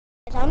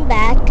I'm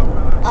back.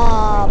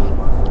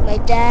 My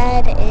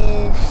dad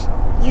is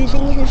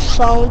using his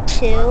phone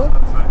to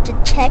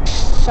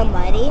text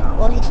somebody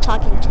while he's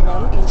talking to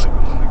them. He's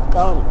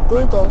going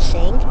Google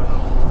thing.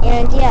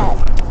 And yeah,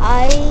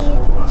 I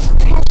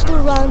pressed the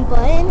wrong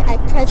button. I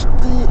pressed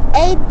the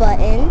A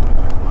button.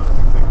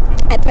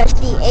 I pressed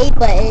the A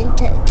button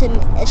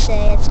to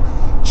say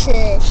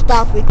to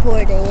stop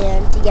recording.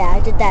 And yeah, I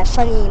did that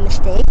funny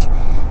mistake.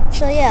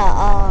 So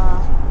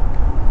yeah,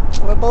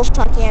 we're both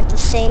talking at the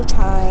same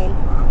time.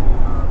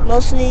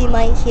 Mostly you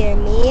might hear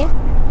me,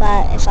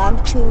 but if I'm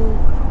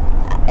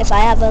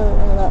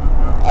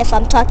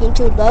talking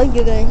too low,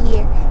 you're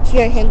gonna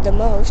hear him the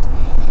most.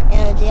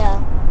 And yeah,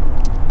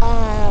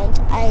 and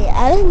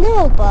I don't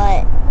know,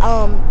 but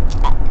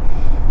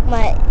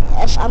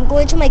if I'm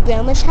going to my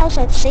grandma's house,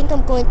 I think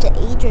I'm going to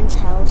Adrian's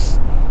house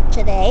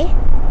today,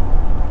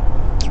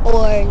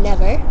 or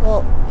never.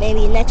 Well,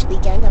 maybe next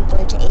weekend I'm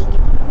going to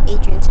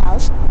Adrian's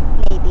house,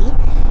 maybe.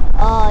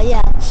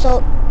 Yeah.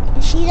 So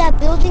you see that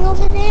building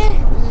over there?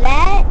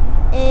 That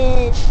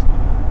is.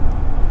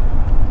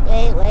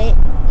 Wait.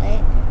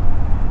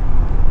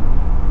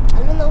 I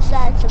don't know if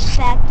that's a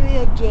factory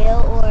or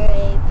jail or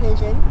a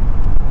prison.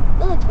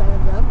 It looks one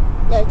of them.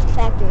 No, it's a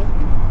factory.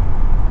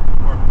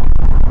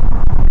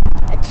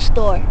 It's a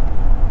store.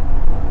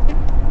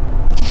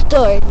 It's a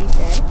store, he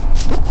said.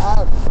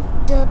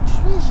 The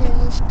prison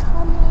is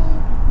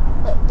coming.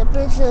 But the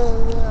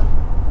prison,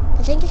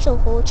 I think it's a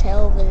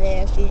hotel over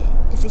there.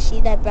 If you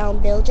see that brown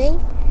building,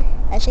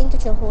 I think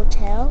it's a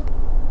hotel.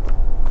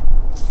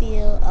 If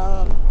you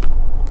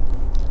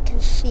can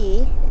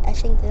see, I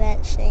think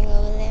that thing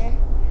over there.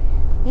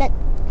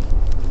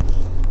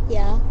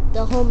 Yeah,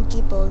 the Home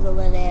Depot is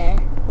over there.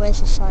 Where's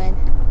the sign?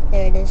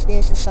 There it is.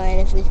 There's the sign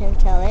if we can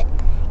tell it,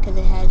 because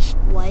it has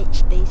white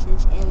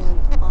spaces and an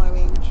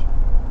orange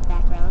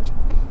background.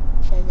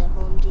 It says the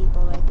Home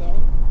Depot right there.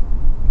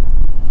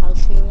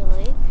 How's it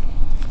really?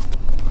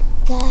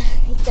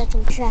 We've got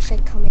some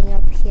traffic coming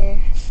up here,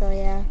 so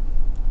yeah,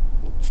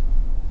 it's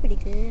pretty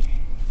good.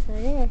 So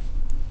yeah,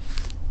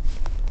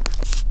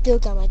 still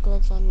got my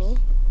gloves on me.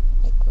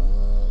 My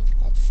gloves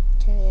that's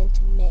turned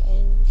into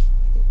mittens.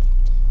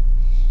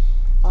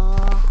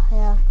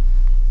 Yeah,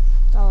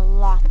 a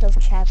lot of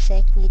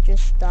traffic. We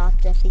just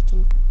stopped, as you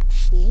can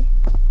see.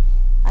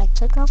 I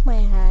took off my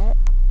hat.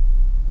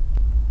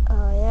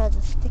 Yeah,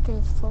 the sticker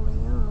is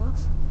falling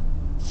off.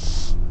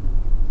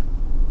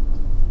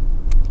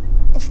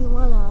 If you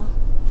wanna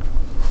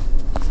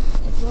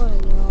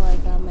know, I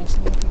got my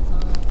sneakers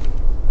on.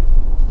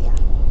 Yeah.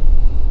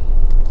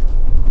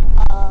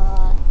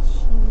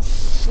 You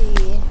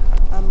see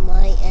on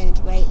my end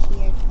right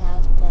here,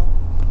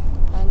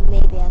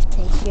 maybe I have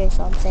to hear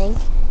something.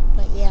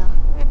 But yeah.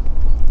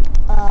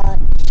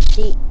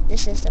 See,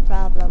 this is the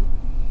problem.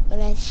 When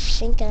I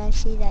see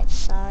that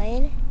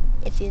sign,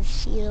 if you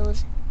see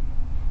those,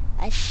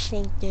 I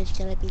think there's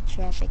gonna be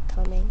traffic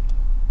coming.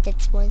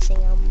 That's one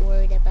thing I'm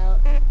worried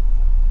about.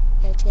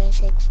 It's gonna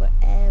take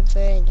forever,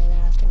 and then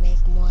I have to make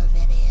more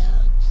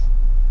videos.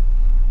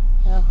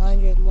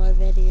 100 more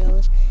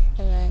videos,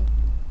 and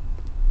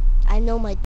I know my